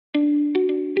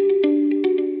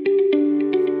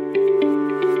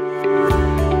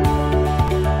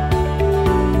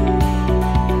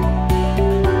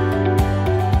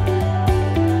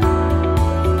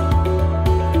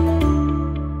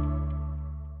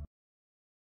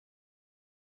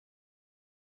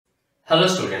Hello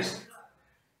students,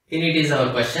 here it is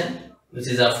our question which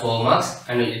is of 4 marks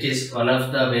and it is one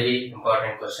of the very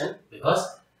important question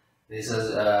because this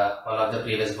is one of the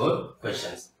previous board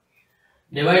questions.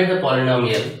 Divide the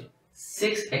polynomial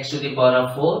 6x to the power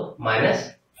of 4 minus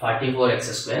 44x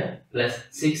square plus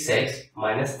 6x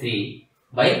minus 3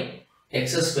 by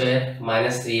x square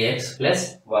minus 3x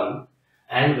plus 1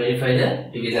 and verify the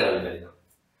division algorithm.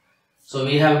 So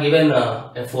we have given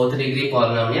a fourth degree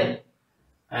polynomial.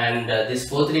 And this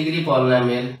fourth degree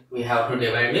polynomial we have to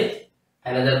divide with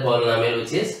another polynomial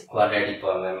which is quadratic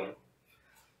polynomial.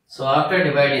 So after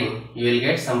dividing you will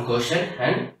get some quotient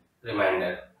and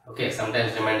remainder. Okay,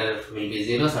 sometimes remainder will be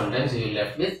 0, sometimes you will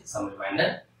left with some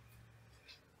remainder.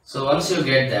 So once you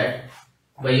get that,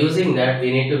 by using that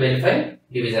we need to verify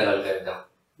division algorithm,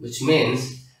 which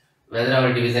means whether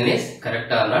our division is correct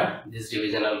or not. This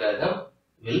division algorithm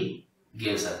will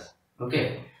give us.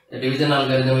 Okay, the division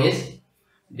algorithm is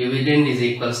dividend is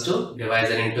equals to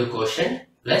divisor into quotient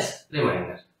plus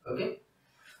remainder. Okay.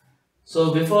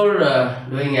 So before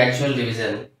doing actual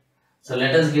division, so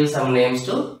let us give some names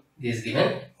to these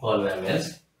given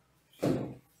polynomials.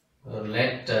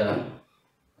 Let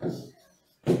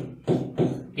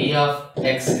p of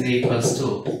x is equals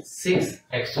to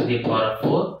 6x to the power of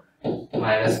 4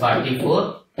 minus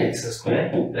 44x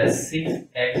square plus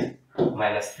 6x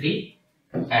minus 3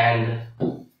 and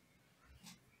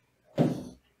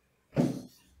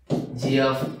g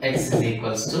of x is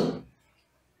equals to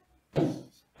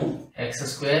x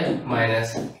square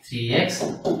minus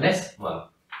 3x plus 1.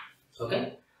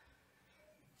 Okay.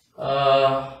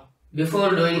 Before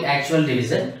doing actual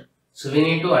division, so we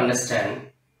need to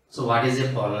understand, so what is a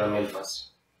polynomial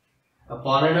first. A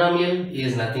polynomial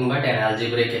is nothing but an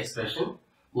algebraic expression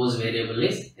whose variable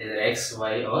is either x,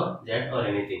 y or z or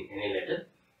anything, any letter.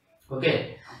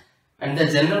 Okay. And the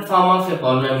general form of a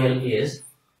polynomial is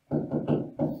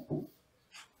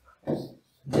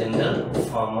general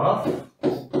form of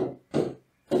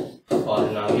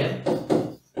polynomial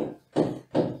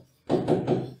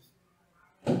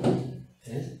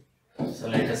is, so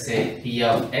let us say p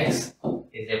of x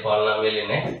is a polynomial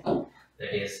in x,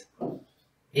 that is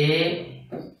a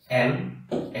n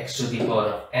x to the power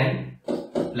of n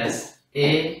plus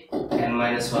a n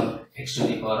minus 1 x to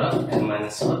the power of n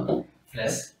minus 1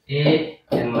 plus a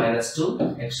n minus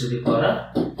 2 x to the power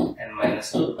of n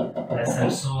minus 2 plus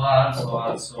and so on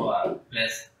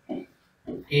plus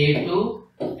a2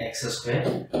 x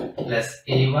square plus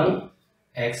a1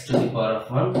 x to the power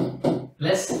of 1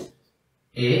 plus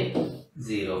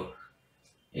a0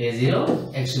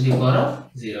 x to the power of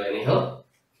 0 anyhow.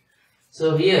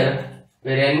 So here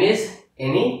where n is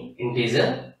any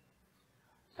integer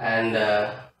and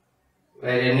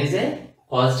where n is a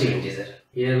positive integer,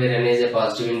 here where n is a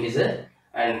positive integer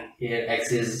and here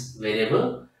x is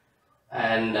variable,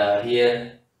 and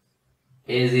here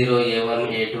a0, a1,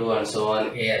 a2 and so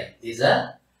on, an, these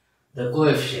are the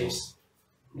coefficients.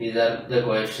 These are the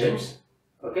coefficients.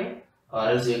 Okay, or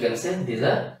else you can say these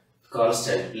are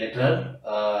constant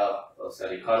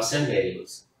constant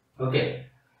variables. Okay,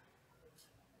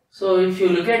 so if you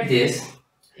look at this,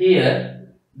 here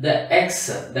the x,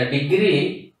 the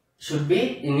degree should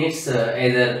be in its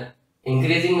either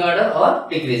increasing order or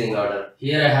decreasing order.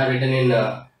 Here I have written in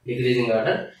decreasing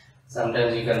order.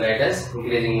 Sometimes you can write as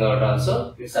increasing order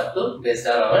also. It's up to based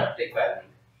on our requirement.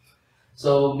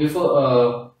 So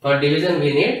before for division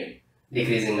we need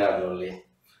decreasing order only.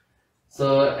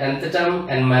 So nth term,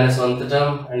 n minus 1th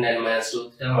term and n minus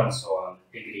 2th term and so on,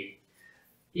 degree.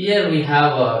 Here we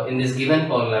have in this given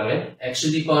polynomial x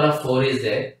to the power of 4 is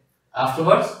there.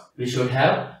 Afterwards we should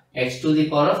have x to the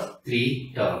power of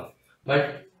 3 term,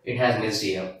 but it has missed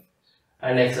here,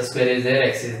 and x square is there,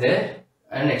 x is there,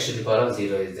 and x to the power of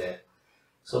 0 is there.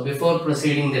 So before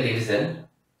proceeding the division,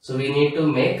 so we need to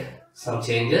make some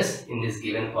changes in this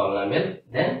given polynomial,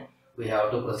 then we have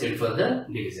to proceed for the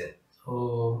division.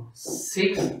 So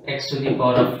 6x to the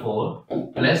power of 4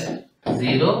 plus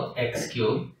 0x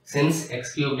cube, since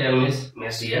x cube term is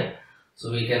missed here,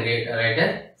 so we can write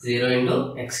as 0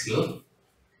 into x cube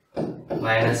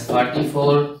minus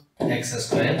 44x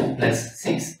square plus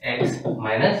 6x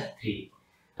minus 3,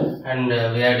 and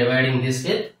we are dividing this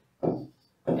with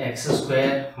x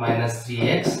square minus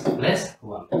 3x plus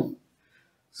 1.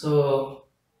 So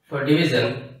for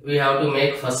division we have to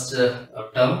make first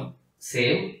term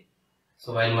same.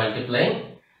 So while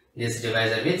multiplying this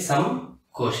divisor with some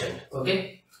quotient.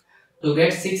 Okay, to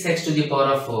get 6x to the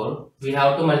power of 4 we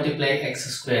have to multiply x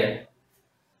square,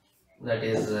 that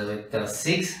is with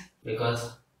 6,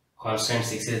 because constant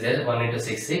 6 is there, 1 into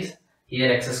 6 6.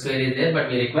 Here x square is there, but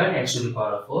we require x to the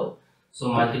power of 4. So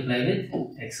multiply with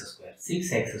x square,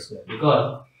 6x square,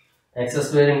 because x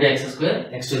square into x square,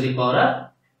 x to the power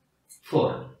of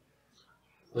 4,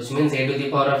 which means a to the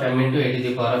power of m into a to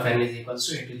the power of n is equals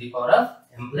to a to the power of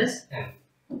m plus n.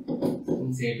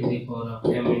 Means a to the power of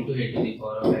m into a to the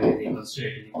power of n is equals to a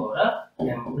to the power of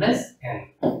m plus n.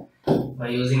 By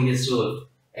using this rule,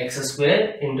 x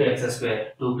square into x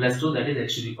square, 2 plus 2, that is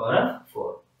x to the power of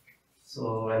 4.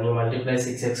 So when you multiply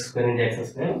 6x square into x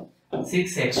square,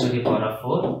 6x to the power of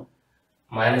 4,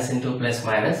 minus into plus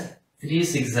minus, 3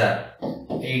 6 are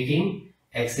 18,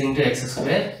 x into x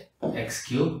square, x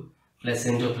cube, plus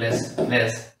into plus,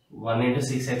 1 into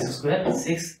 6x square,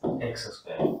 6x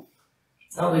square.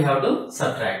 Now we have to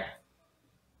subtract.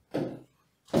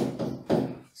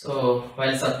 So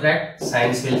while subtract,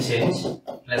 signs will change.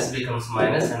 Plus becomes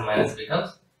minus and minus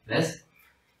becomes plus.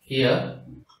 Here,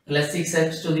 plus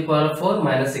 6x to the power of 4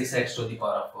 minus 6x to the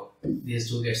power of 4. These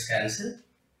two gets cancelled.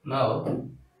 Now,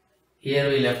 here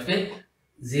we left with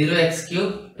 0x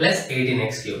cube plus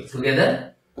 18x cube.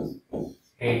 Together,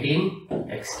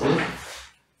 18x cube.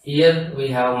 Here we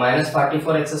have minus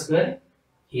 44x square.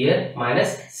 Here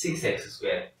minus 6x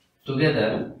square.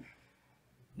 Together,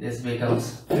 this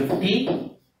becomes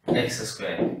 50x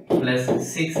square plus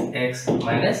 6x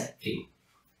minus 3.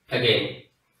 Again,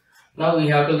 now we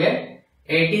have to get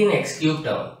 18x cube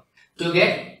term. To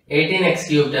get 18x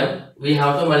cube term, we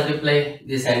have to multiply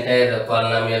this entire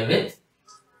polynomial with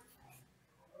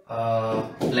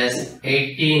plus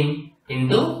 18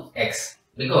 into x,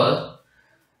 because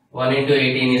 1 into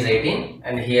 18 is 18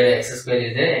 and here x square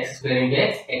is there, x square into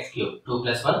x, x cube, 2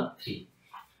 plus 1, 3.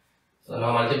 So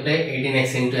now multiply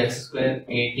 18x into x square,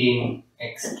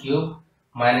 18x cube,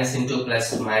 minus into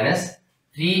plus minus,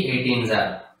 3 18s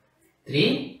are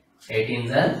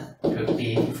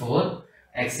 54,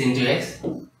 x into x,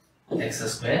 x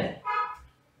square,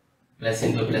 plus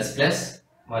into plus plus,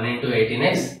 1 into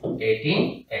 18x,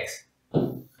 18x.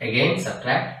 Again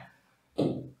subtract.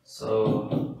 So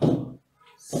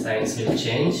signs will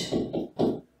change.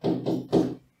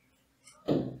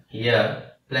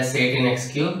 Here plus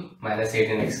 18x cube minus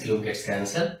 18x cube gets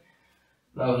cancelled.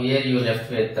 Now here you left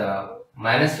with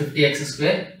minus 50x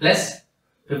square plus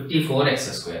 54x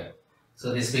square.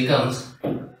 So this becomes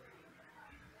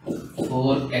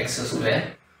 4x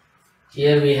square.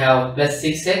 Here we have plus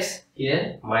 6x,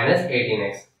 here minus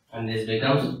 18x, and this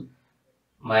becomes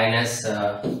minus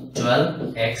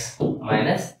 12x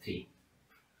minus 3.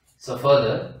 So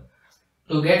further,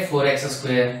 to get 4x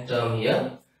square term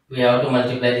here, we have to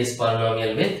multiply this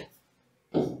polynomial with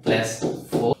plus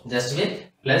 4, just with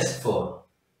plus 4.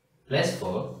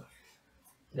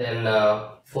 Then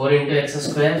 4 into x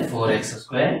square, 4x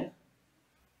square,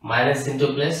 minus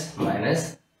into plus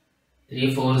minus,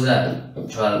 3 4s are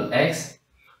 12x,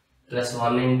 plus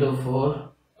 1 into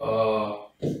 4,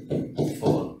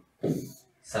 4.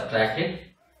 Subtract it.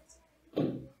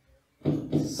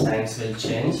 Signs will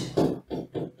change.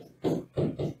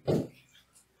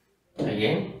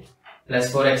 Again, plus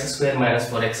 4x square minus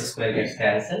 4x square gets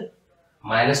cancelled.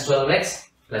 Minus 12x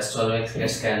plus 12x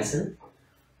gets cancelled.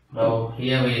 Now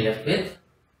here we left with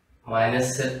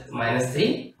minus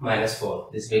 3 minus 4.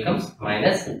 This becomes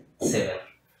minus 7.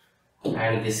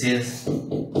 And this is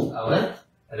our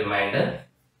remainder.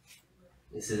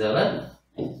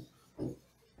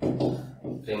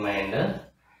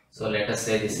 So let us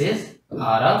say this is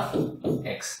r of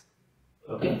x.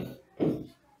 Okay.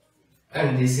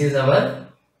 And this is our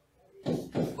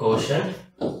quotient.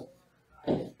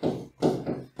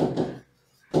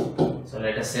 So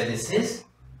let us say this is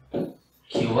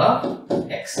q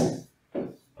of x.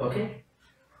 Okay.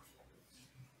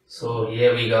 So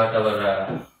here we got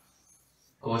our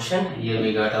quotient, here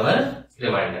we got our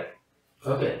remainder.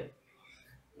 Okay.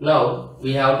 Now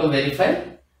we have to verify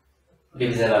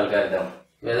division algorithm,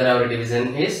 whether our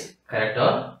division is correct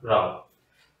or wrong.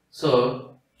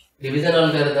 So division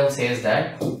algorithm says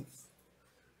that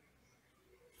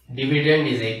dividend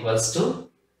is equals to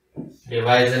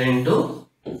divisor into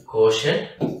quotient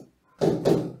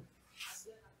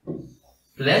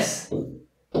plus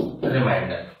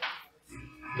remainder.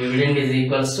 Dividend is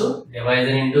equals to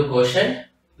divisor into quotient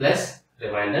plus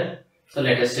remainder. So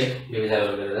let us check division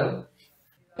algorithm.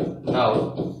 Now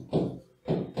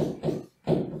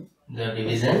the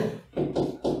division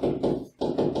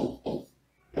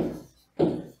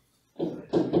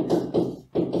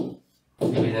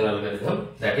algorithm,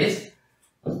 that is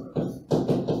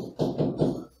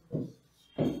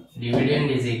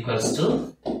dividend is equals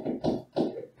to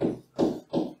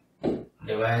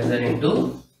divisor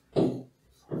into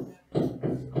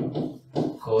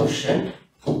quotient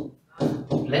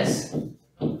plus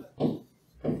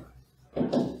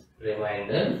remainder.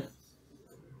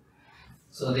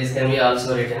 So this can be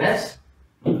also written as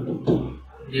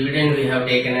dividend we have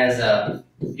taken as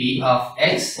p of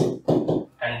x,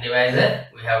 and divisor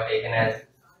we have taken as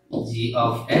g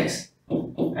of x,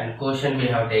 and quotient we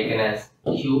have taken as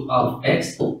q of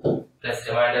x, plus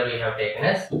remainder we have taken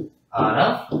as r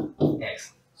of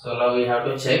x. So now we have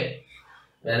to check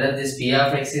whether this p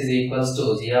of x is equals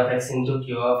to g of x into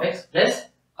q of x plus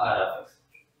r of x.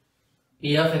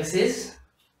 P of x is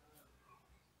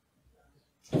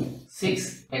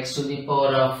 6x to the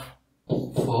power of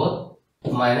 4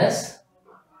 minus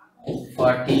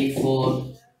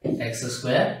 44x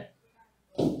square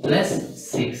plus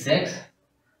 6x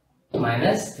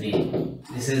minus 3.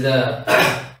 This is the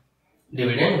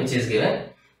dividend which is given,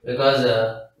 because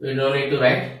we don't need to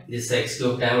write this x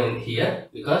cube term in here,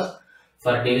 because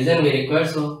for division we require,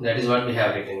 so that is what we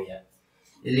have written here,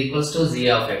 is equals to z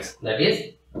of x, that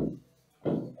is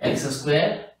x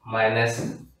square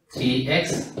minus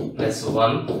 3x plus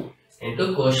 1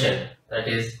 into quotient, that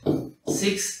is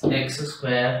 6x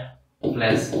square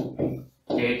plus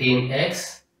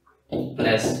 18x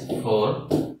plus 4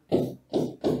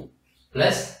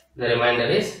 plus the remainder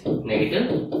is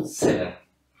negative 7.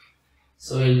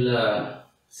 So we'll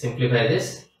simplify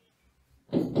this.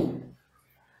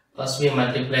 First we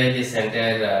multiply this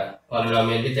entire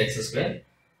polynomial with x square.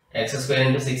 X square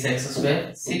into 6x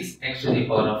square, 6x to the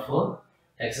power of 4,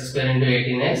 x square into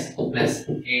 18x plus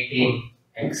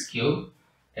 18x cube,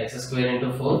 x square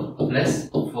into 4 plus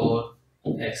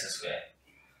 4x square.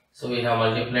 So we have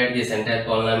multiplied this entire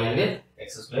polynomial with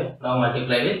x square. Now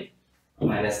multiply with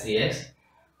minus 3x,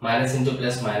 minus into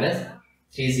plus minus,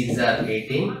 3 6 are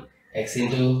 18, x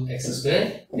into x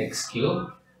square, x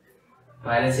cube,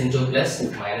 minus into plus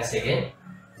minus again,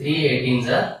 3 18s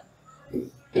are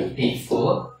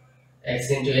 54, x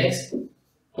into x,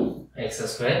 x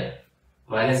square,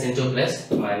 minus into plus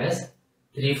minus,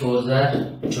 3 4s are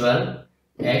 12,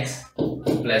 x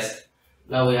plus,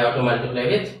 now we have to multiply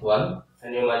with 1,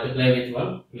 and you multiply with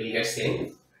 1, you will get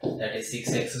same, that is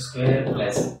 6x square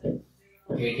plus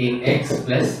 18x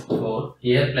plus 4,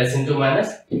 here plus into minus,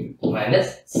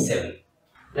 minus 7.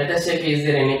 Let us check, is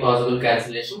there any possible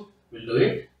cancellation? We'll do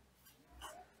it.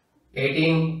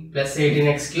 18 plus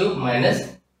 18x cube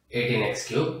minus 18x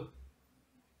cube,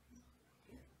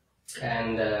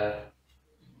 and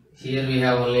here we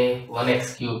have only one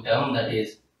x cube term, that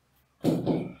is,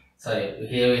 sorry,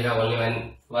 here we have only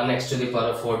one x to the power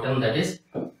of 4 term, that is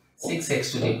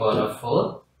 6x to the power of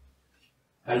 4,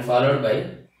 and followed by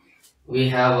we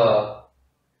have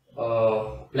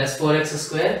plus 4x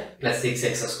square plus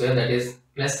 6x square, that is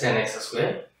plus 10x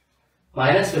square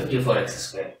minus 54x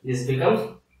square. This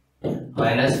becomes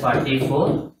minus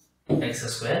 44x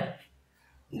square.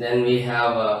 Then we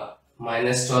have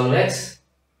minus 12x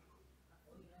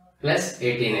plus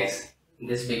 18x.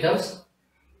 This becomes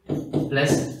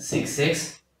plus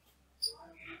 6x,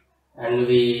 and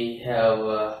we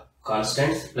have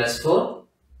constants plus 4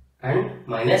 and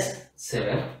minus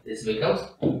 7. This becomes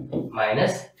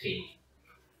minus 3.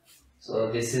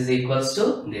 So this is equals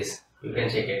to this. You can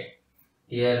check it.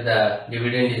 Here the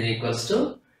dividend is equals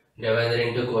to divisor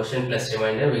into quotient plus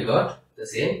remainder. We got the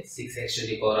same, 6x to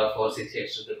the power of 4,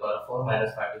 6x to the power of 4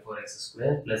 minus 44x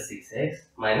square plus 6x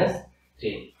minus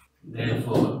 3.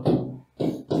 Therefore,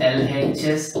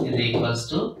 LHS is equals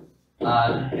to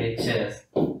RHS.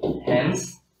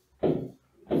 Hence,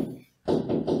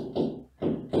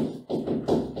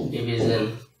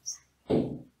 division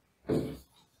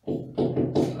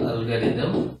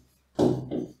algorithm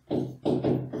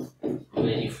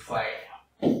verified.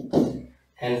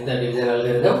 Hence the division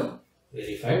algorithm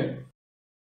verified.